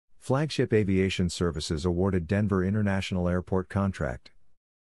Flagship Aviation Services awarded Denver International Airport contract.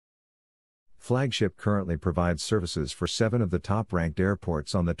 Flagship currently provides services for 7 of the top-ranked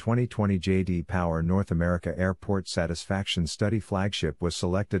airports on the 2020 J.D. Power North America Airport Satisfaction Study. Flagship was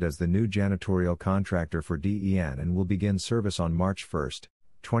selected as the new janitorial contractor for DEN and will begin service on March 1,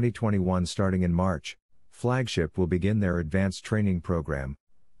 2021. Starting in March, Flagship will begin their advanced training program,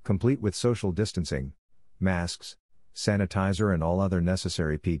 complete with social distancing, masks, sanitizer and all other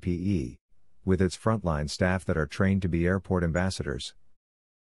necessary PPE, with its frontline staff that are trained to be airport ambassadors.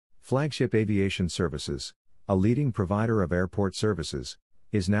 Flagship Aviation Services, a leading provider of airport services,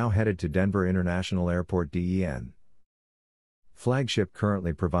 is now headed to Denver International Airport DEN. Flagship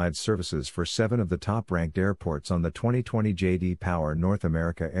currently provides services for 7 of the top-ranked airports on the 2020 J.D. Power North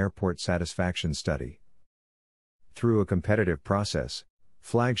America Airport Satisfaction Study. Through a competitive process,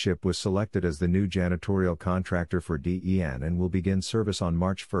 Flagship was selected as the new janitorial contractor for DEN and will begin service on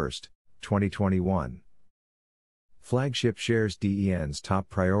March 1, 2021. Flagship shares DEN's top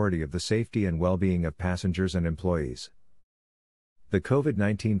priority of the safety and well-being of passengers and employees. The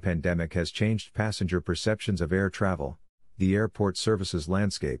COVID-19 pandemic has changed passenger perceptions of air travel, the airport services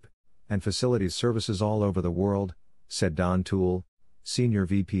landscape, and facilities services all over the world, said Don Toole, Senior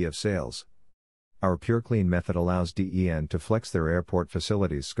VP of Sales. Our PureClean method allows DEN to flex their airport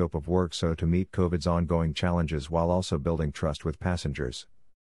facilities' scope of work so to meet COVID's ongoing challenges while also building trust with passengers.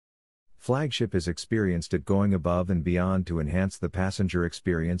 Flagship is experienced at going above and beyond to enhance the passenger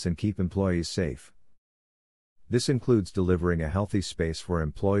experience and keep employees safe. This includes delivering a healthy space for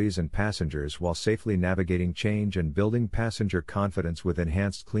employees and passengers while safely navigating change and building passenger confidence with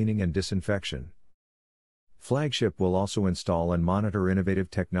enhanced cleaning and disinfection. Flagship will also install and monitor innovative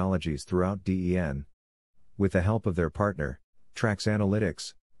technologies throughout DEN. With the help of their partner, Trax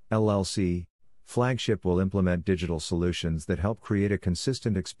Analytics, LLC, Flagship will implement digital solutions that help create a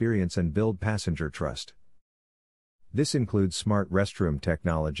consistent experience and build passenger trust. This includes smart restroom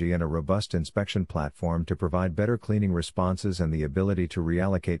technology and a robust inspection platform to provide better cleaning responses and the ability to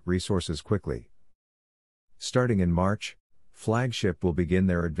reallocate resources quickly. Starting in March, Flagship will begin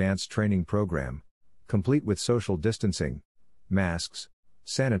their advanced training program, complete with social distancing, masks,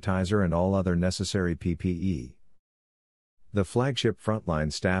 sanitizer and all other necessary PPE. The Flagship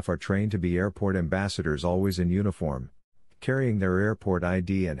frontline staff are trained to be airport ambassadors, always in uniform, carrying their airport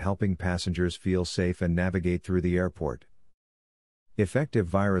ID and helping passengers feel safe and navigate through the airport. Effective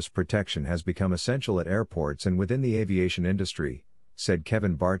virus protection has become essential at airports and within the aviation industry, said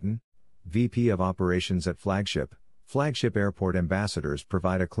Kevin Barton, VP of Operations at Flagship. Flagship airport ambassadors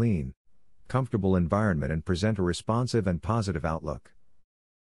provide a clean, comfortable environment and present a responsive and positive outlook.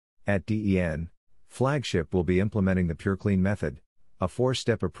 At DEN, Flagship will be implementing the PureClean method, a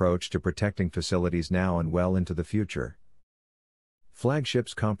 4-step approach to protecting facilities now and well into the future.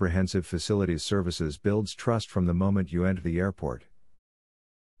 Flagship's comprehensive facilities services builds trust from the moment you enter the airport.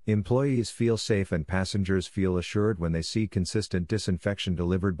 Employees feel safe and passengers feel assured when they see consistent disinfection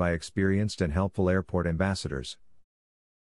delivered by experienced and helpful airport ambassadors.